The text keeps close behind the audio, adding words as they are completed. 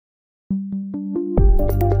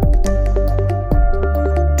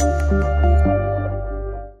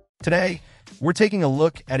Today, we're taking a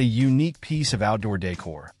look at a unique piece of outdoor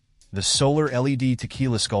decor, the solar LED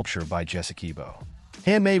tequila sculpture by Decor.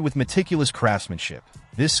 Handmade with meticulous craftsmanship,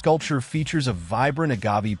 this sculpture features a vibrant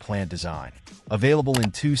agave plant design, available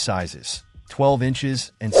in two sizes, 12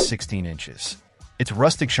 inches and 16 inches. Its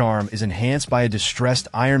rustic charm is enhanced by a distressed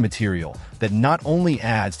iron material that not only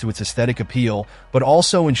adds to its aesthetic appeal, but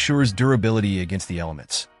also ensures durability against the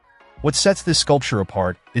elements. What sets this sculpture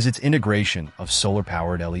apart is its integration of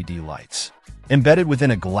solar-powered LED lights. Embedded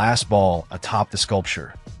within a glass ball atop the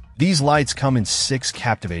sculpture, these lights come in 6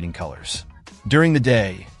 captivating colors. During the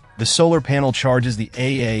day, the solar panel charges the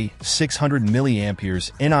AA 600 mAh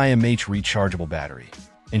NIMH rechargeable battery,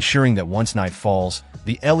 ensuring that once night falls,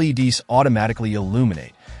 the LEDs automatically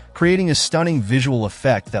illuminate, creating a stunning visual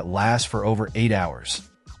effect that lasts for over 8 hours.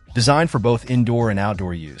 Designed for both indoor and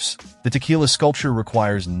outdoor use, the tequila sculpture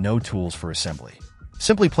requires no tools for assembly.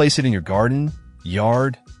 Simply place it in your garden,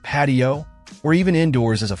 yard, patio, or even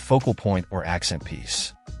indoors as a focal point or accent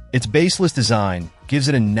piece. Its baseless design gives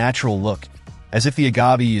it a natural look, as if the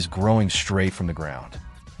agave is growing straight from the ground.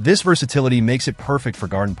 This versatility makes it perfect for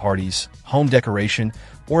garden parties, home decoration,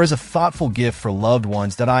 or as a thoughtful gift for loved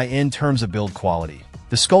ones in terms of build quality.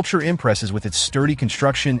 The sculpture impresses with its sturdy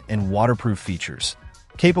construction and waterproof features,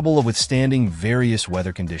 capable of withstanding various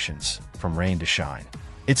weather conditions, from rain to shine.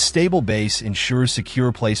 Its stable base ensures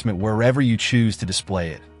secure placement wherever you choose to display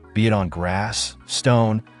it, be it on grass,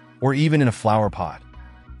 stone, or even in a flower pot.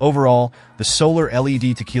 Overall, the solar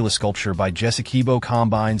LED tequila sculpture by Decor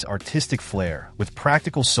combines artistic flair with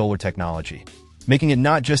practical solar technology, making it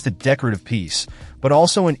not just a decorative piece, but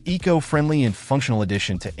also an eco-friendly and functional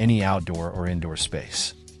addition to any outdoor or indoor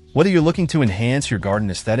space. Whether you're looking to enhance your garden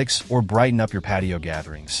aesthetics or brighten up your patio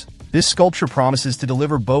gatherings, this sculpture promises to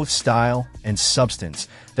deliver both style and substance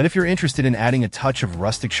that if you're interested in adding a touch of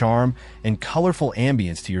rustic charm and colorful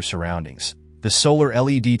ambience to your surroundings, the solar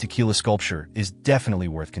LED tequila sculpture is definitely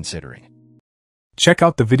worth considering. Check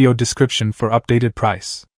out the video description for updated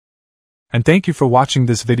price. And thank you for watching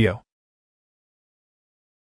this video.